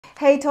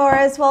Hey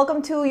Taurus,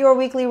 welcome to your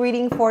weekly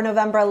reading for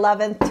November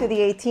 11th to the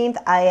 18th.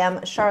 I am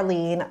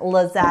Charlene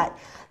Lizette.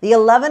 The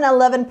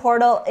 11-11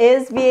 portal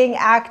is being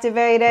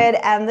activated,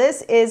 and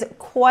this is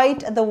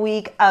quite the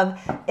week of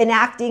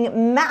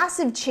enacting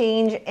massive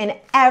change in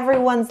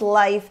everyone's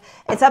life.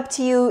 It's up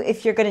to you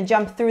if you're going to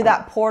jump through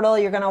that portal,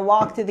 you're going to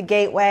walk through the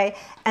gateway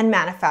and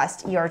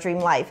manifest your dream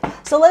life.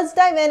 So let's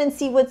dive in and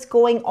see what's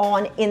going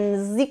on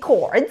in the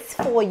cards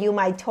for you,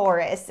 my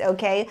Taurus,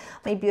 okay?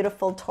 My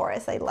beautiful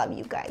Taurus, I love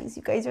you guys.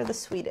 You guys are the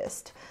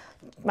sweetest.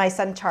 My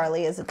son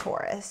Charlie is a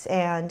Taurus,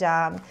 and,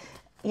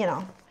 you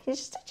know,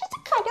 he's just a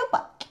kind of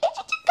bug. He's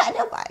just a kind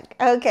of bug,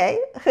 okay?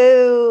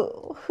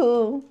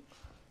 Who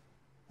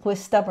is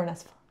stubborn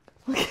as fuck,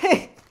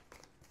 okay?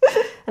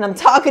 And I'm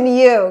talking to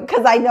you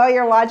because I know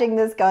you're watching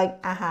this going,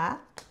 I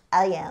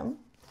am.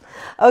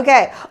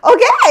 Okay.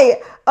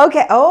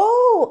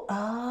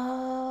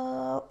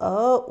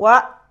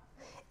 What?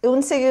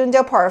 Un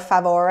segundo, por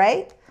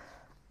favor.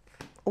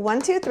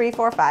 1, 2, 3,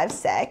 4, 5,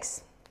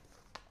 6.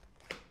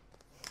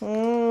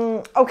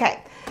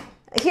 Okay.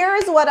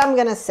 Here's what I'm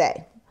going to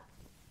say.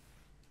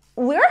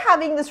 We're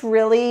having this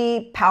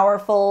really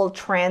powerful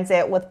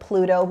transit with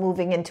Pluto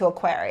moving into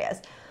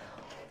Aquarius.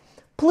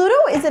 Pluto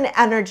is an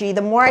energy.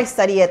 The more I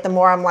study it, the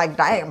more I'm like,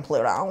 damn,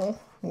 Pluto,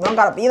 you don't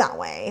gotta be that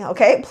way,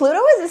 okay? Pluto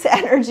is this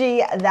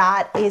energy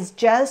that is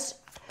just,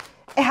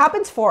 it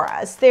happens for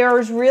us.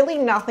 There's really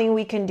nothing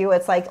we can do.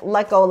 It's like,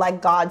 let go,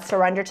 let God,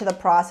 surrender to the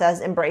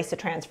process, embrace the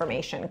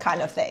transformation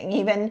kind of thing.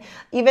 Even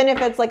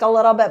if it's like a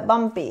little bit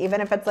bumpy,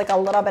 even if it's like a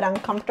little bit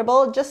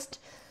uncomfortable, just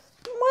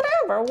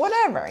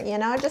whatever, you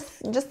know,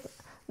 just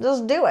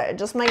do it.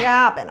 Just make it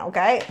happen,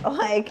 okay?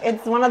 Like,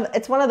 it's one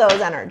of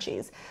those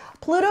energies.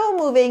 Pluto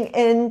moving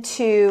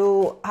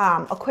into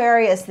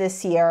Aquarius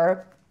this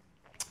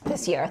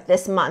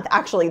month,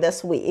 actually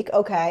this week,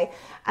 okay?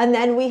 And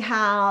then we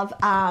have,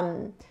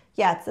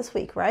 yeah, it's this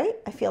week, right?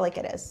 I feel like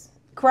it is.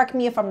 Correct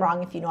me if I'm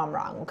wrong, if you know I'm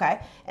wrong,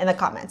 okay? In the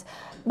comments.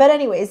 But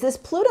anyways, this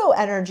Pluto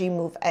energy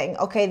moving,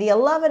 okay, the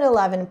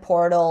 11-11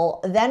 portal,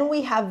 then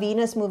we have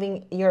Venus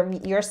moving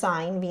your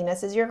sign,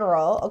 Venus is your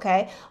girl,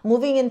 okay?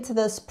 Moving into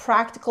this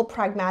practical,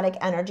 pragmatic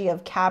energy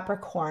of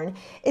Capricorn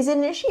is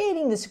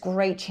initiating this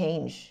great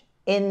change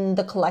in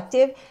the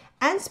collective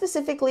and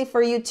specifically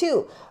for you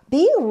too.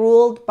 Being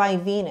ruled by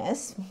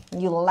Venus,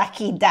 you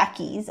lucky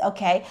duckies,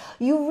 okay,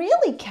 you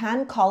really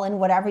can call in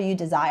whatever you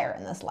desire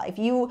in this life.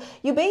 You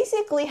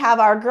basically have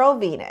our girl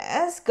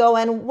Venus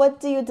going, what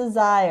do you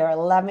desire?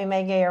 Let me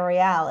make it a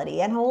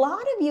reality. And a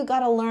lot of you got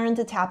to learn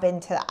to tap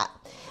into that.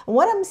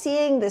 What I'm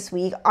seeing this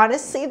week,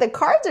 honestly, the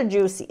cards are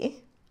juicy.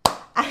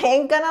 I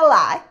ain't gonna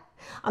lie.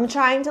 I'm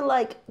trying to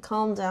like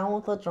calm down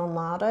with the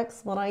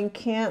dramatics, but I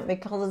can't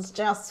because it's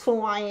just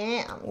who I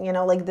am. You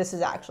know, like this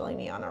is actually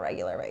me on a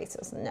regular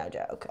basis. No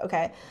joke.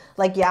 Okay.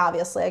 Like, yeah,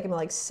 obviously I can be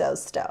like so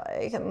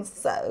stoic and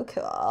so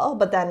cool,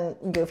 but then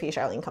goofy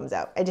Charlene comes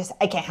out.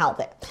 I can't help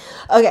it.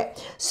 Okay.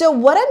 So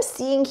what I'm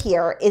seeing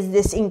here is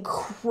this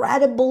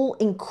incredible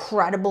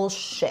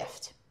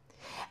shift.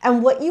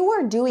 And what you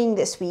are doing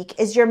this week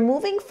is you're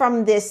moving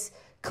from this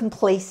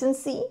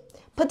complacency,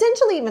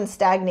 potentially even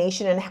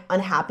stagnation and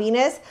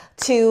unhappiness,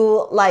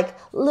 to like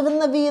living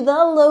la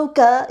vida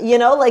loca, you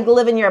know, like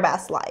living your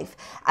best life.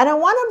 And I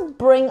want to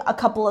bring a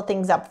couple of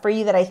things up for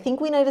you that I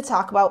think we need to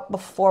talk about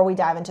before we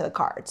dive into the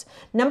cards.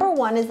 Number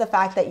one is the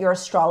fact that your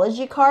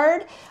astrology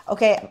card,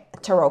 okay,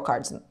 tarot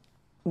cards,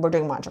 we're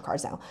doing mantra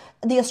cards now.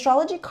 The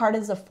astrology card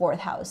is the 4th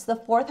house. The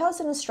 4th house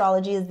in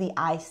astrology is the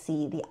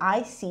IC. The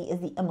IC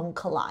is the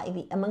Imankalai.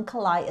 The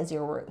Imankalai is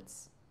your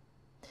roots.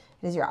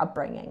 It is your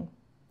upbringing.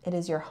 It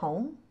is your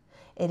home.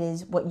 It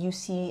is what you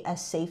see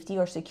as safety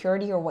or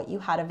security or what you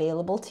had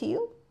available to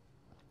you,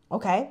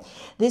 okay?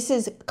 This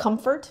is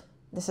comfort.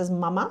 This is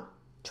mama,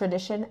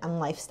 tradition, and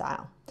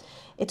lifestyle.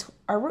 It's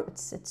our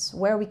roots. It's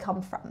where we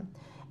come from.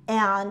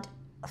 And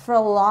for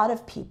a lot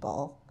of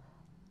people,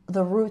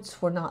 the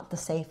roots were not the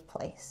safe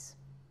place.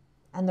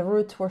 And the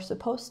roots were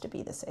supposed to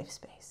be the safe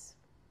space,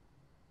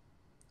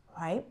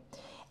 right?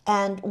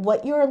 And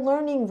what you're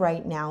learning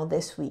right now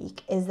this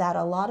week is that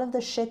a lot of the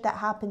shit that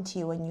happened to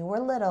you when you were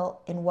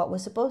little in what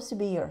was supposed to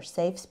be your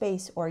safe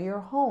space or your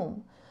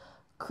home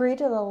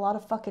created a lot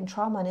of fucking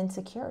trauma and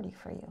insecurity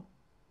for you.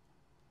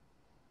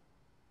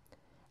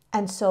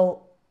 And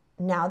so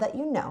now that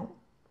you know,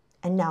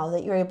 and now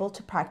that you're able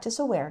to practice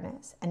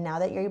awareness, and now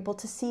that you're able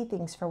to see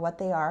things for what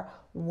they are,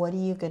 what are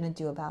you going to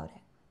do about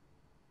it?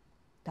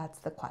 That's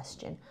the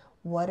question.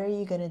 What are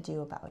you going to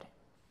do about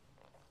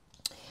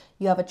it?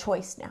 You have a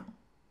choice now.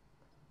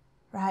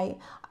 Right?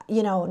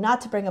 You know,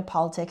 not to bring up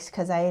politics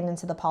because I ain't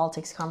into the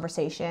politics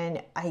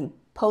conversation. I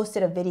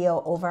posted a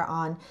video over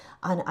on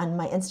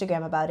my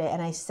Instagram about it,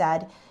 and I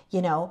said,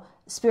 you know,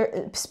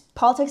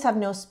 politics have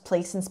no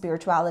place in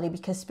spirituality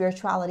because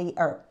spirituality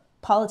or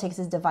politics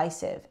is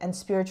divisive, and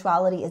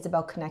spirituality is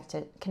about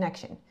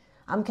connection.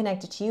 I'm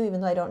connected to you even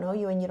though I don't know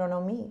you and you don't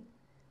know me.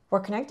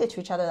 We're connected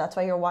to each other. That's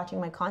why you're watching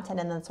my content,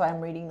 and that's why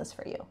I'm reading this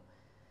for you.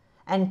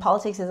 And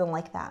politics isn't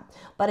like that.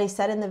 But I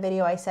said in the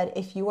video, I said,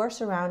 if you are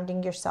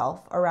surrounding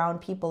yourself around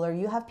people, or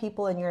you have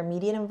people in your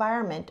immediate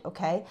environment,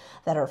 okay,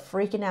 that are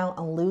freaking out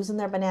and losing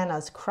their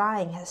bananas,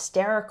 crying,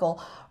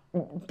 hysterical,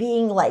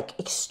 being like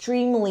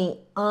extremely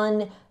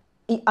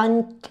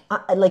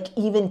like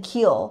even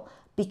keel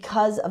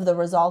because of the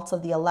results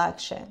of the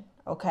election,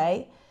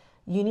 okay,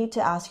 you need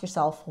to ask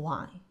yourself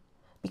why.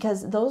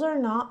 Because those are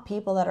not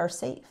people that are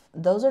safe.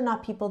 Those are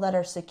not people that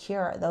are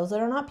secure. Those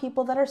are not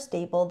people that are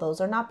stable. Those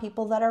are not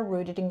people that are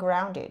rooted and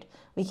grounded.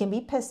 We can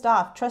be pissed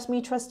off. Trust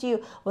me, trust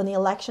you. When the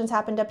elections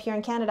happened up here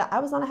in Canada, I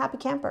was not a happy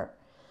camper.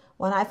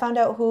 When I found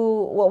out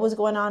what was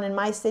going on in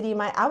my city,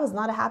 I was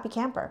not a happy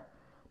camper.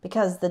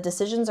 Because the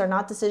decisions are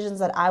not decisions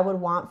that I would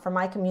want for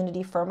my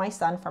community, for my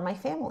son, for my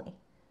family.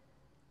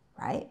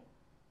 Right?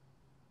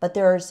 But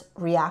there's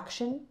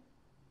reaction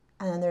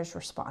and then there's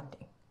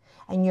responding.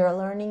 And you're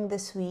learning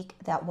this week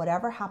that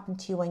whatever happened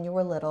to you when you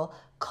were little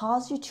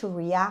caused you to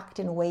react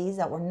in ways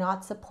that were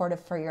not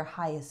supportive for your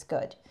highest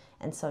good.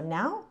 And so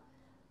now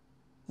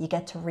you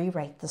get to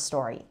rewrite the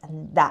story.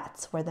 And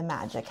that's where the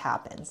magic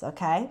happens,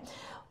 okay?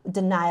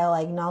 Denial,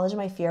 I acknowledge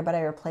my fear, but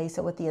I replace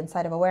it with the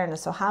insight of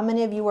awareness. So how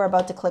many of you were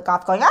about to click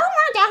off going, I don't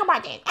want to talk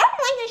about this. I don't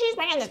like that she's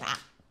bringing this up.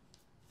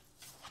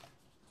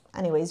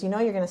 Anyways, you know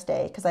you're going to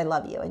stay because I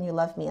love you and you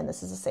love me and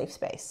this is a safe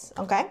space,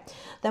 okay?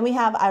 Then we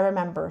have I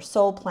remember,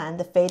 soul plan,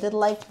 the fated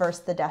life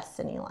versus the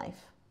destiny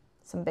life.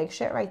 Some big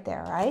shit right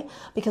there, right?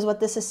 Because what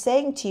this is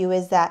saying to you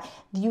is that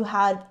you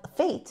had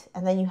fate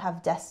and then you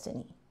have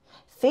destiny.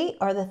 Fate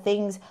are the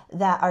things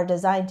that are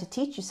designed to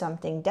teach you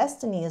something.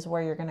 Destiny is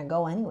where you're going to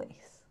go anyways.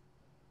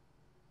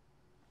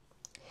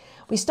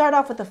 We start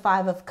off with the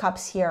 5 of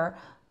Cups here.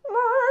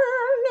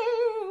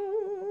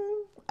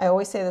 I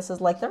always say this is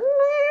like the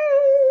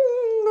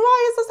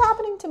why is this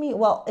happening to me?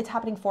 Well, it's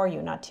happening for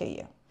you, not to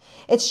you.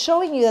 It's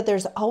showing you that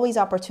there's always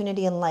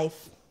opportunity in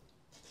life.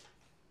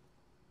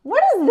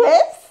 What is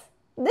this?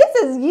 This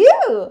is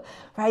you,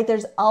 right?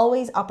 There's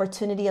always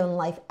opportunity in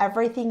life.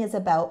 Everything is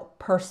about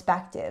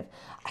perspective.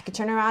 I could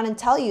turn around and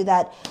tell you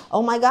that,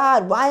 oh my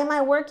God, why am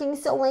I working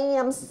so late?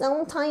 I'm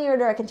so tired.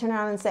 Or I can turn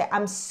around and say,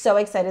 I'm so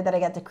excited that I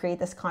get to create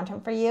this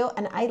content for you.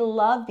 And I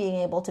love being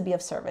able to be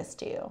of service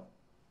to you.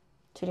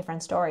 2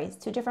 different stories,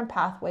 2 different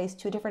pathways,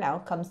 2 different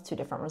outcomes, 2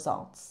 different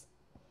results.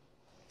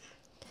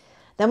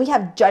 Then we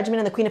have Judgment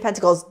and the Queen of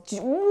Pentacles.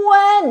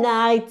 When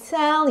I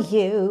tell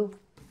you,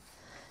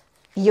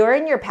 you're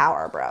in your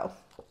power, bro.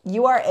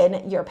 You are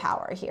in your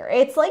power here.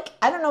 It's like,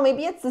 I don't know,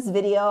 maybe it's this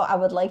video. I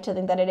would like to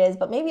think that it is,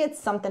 but maybe it's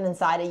something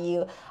inside of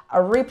you, a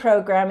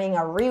reprogramming,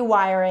 a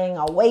rewiring,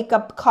 a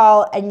wake-up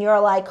call, and you're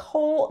like,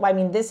 I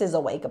mean, this is a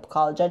wake-up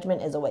call.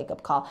 Judgment is a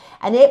wake-up call,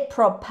 and it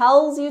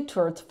propels you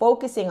towards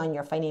focusing on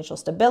your financial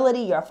stability,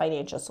 your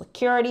financial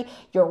security,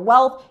 your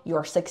wealth,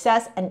 your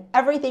success, and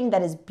everything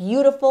that is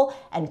beautiful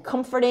and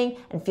comforting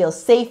and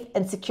feels safe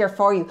and secure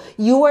for you.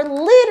 You are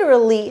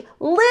literally,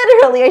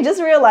 I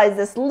just realized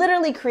this,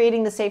 literally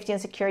creating the safety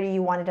and security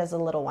you wanted as a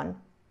little one.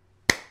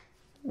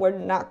 We're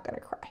not gonna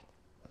cry.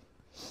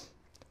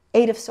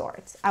 8 of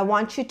Swords. I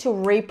want you to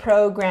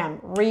reprogram,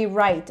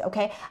 rewrite,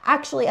 okay?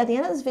 Actually, at the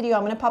end of this video,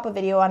 I'm gonna pop a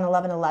video on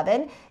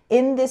 11/11.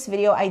 In this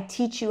video, I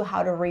teach you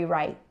how to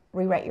rewrite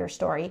your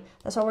story.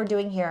 That's what we're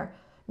doing here.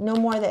 No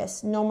more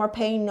this, no more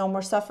pain, no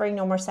more suffering,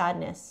 no more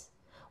sadness.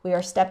 We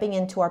are stepping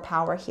into our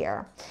power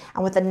here.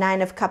 And with the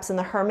 9 of Cups and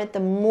the Hermit, the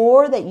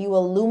more that you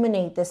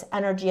illuminate this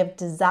energy of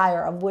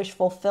desire, of wish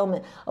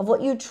fulfillment, of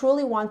what you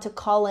truly want to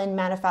call in,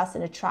 manifest,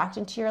 and attract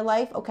into your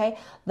life, okay,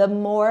 the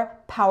more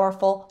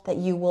powerful that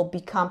you will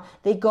become.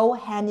 They go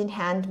hand in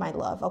hand, my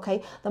love,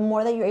 okay? The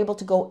more that you're able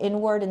to go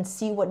inward and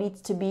see what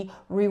needs to be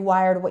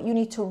rewired, what you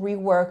need to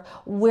rework,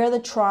 where the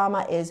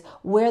trauma is,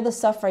 where the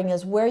suffering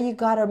is, where you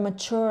gotta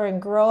mature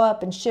and grow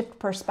up and shift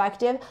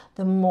perspective,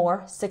 the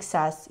more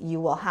success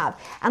you will have.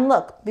 And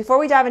look, before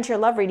we dive into your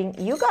love reading,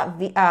 you got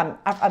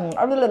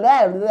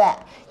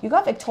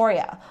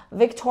Victoria.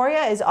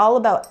 Victoria is all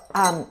about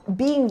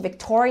being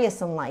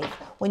victorious in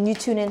life when you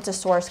tune into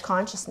source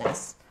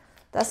consciousness.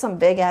 That's some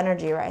big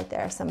energy right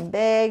there. Some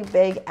big,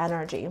 big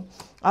energy.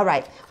 All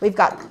right, we've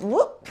got,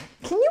 whoop,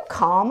 can you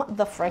calm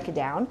the frick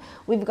down?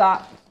 We've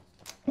got,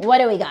 what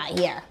do we got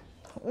here?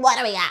 What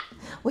do we got?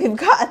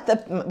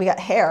 We got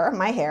hair,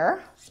 my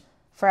hair,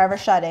 forever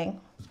shedding.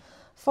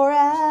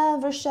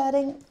 Forever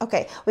shedding.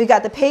 Okay, we've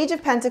got the Page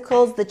of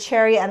Pentacles, the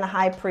Chariot, and the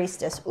High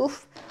Priestess.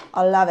 Oof,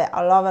 I love it.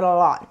 I love it a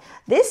lot.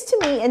 This to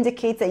me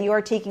indicates that you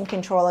are taking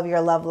control of your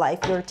love life.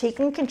 You're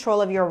taking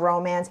control of your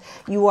romance.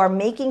 You are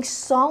making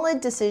solid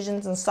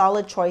decisions and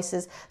solid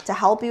choices to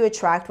help you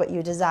attract what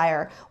you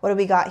desire. What do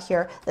we got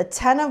here? The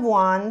 10 of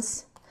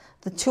Wands,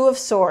 the 2 of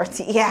Swords.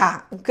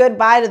 Yeah,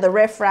 goodbye to the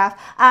riffraff.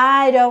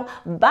 I don't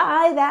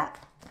buy that.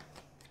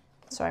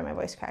 Sorry, my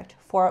voice cracked.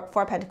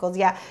 4 Pentacles.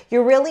 Yeah,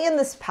 you're really in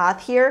this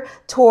path here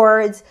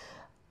towards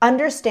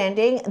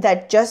understanding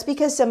that just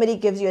because somebody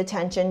gives you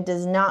attention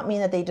does not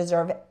mean that they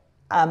deserve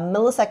a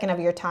millisecond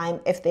of your time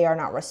if they are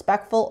not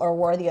respectful or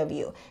worthy of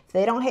you. If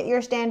they don't hit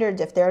your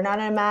standards, if they're not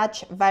a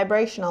match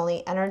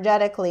vibrationally,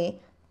 energetically,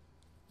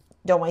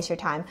 Don't waste your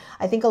time.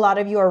 I think a lot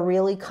of you are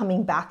really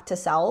coming back to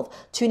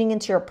self, tuning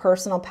into your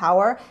personal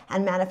power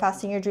and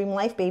manifesting your dream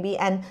life, baby.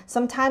 And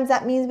sometimes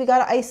that means we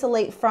got to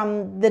isolate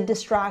from the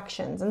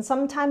distractions. And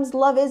sometimes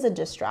love is a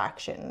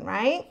distraction,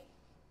 right?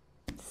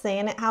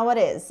 Saying it how it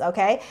is,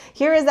 okay?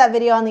 Here is that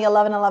video on the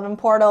 1111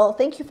 portal.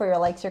 Thank you for your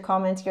likes, your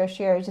comments, your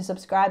shares, your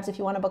subscribes. If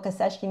you want to book a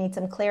session, you need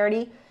some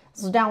clarity,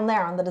 it's down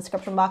there on the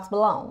description box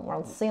below.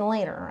 We'll see you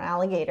later,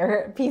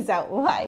 alligator. Peace out. Bye.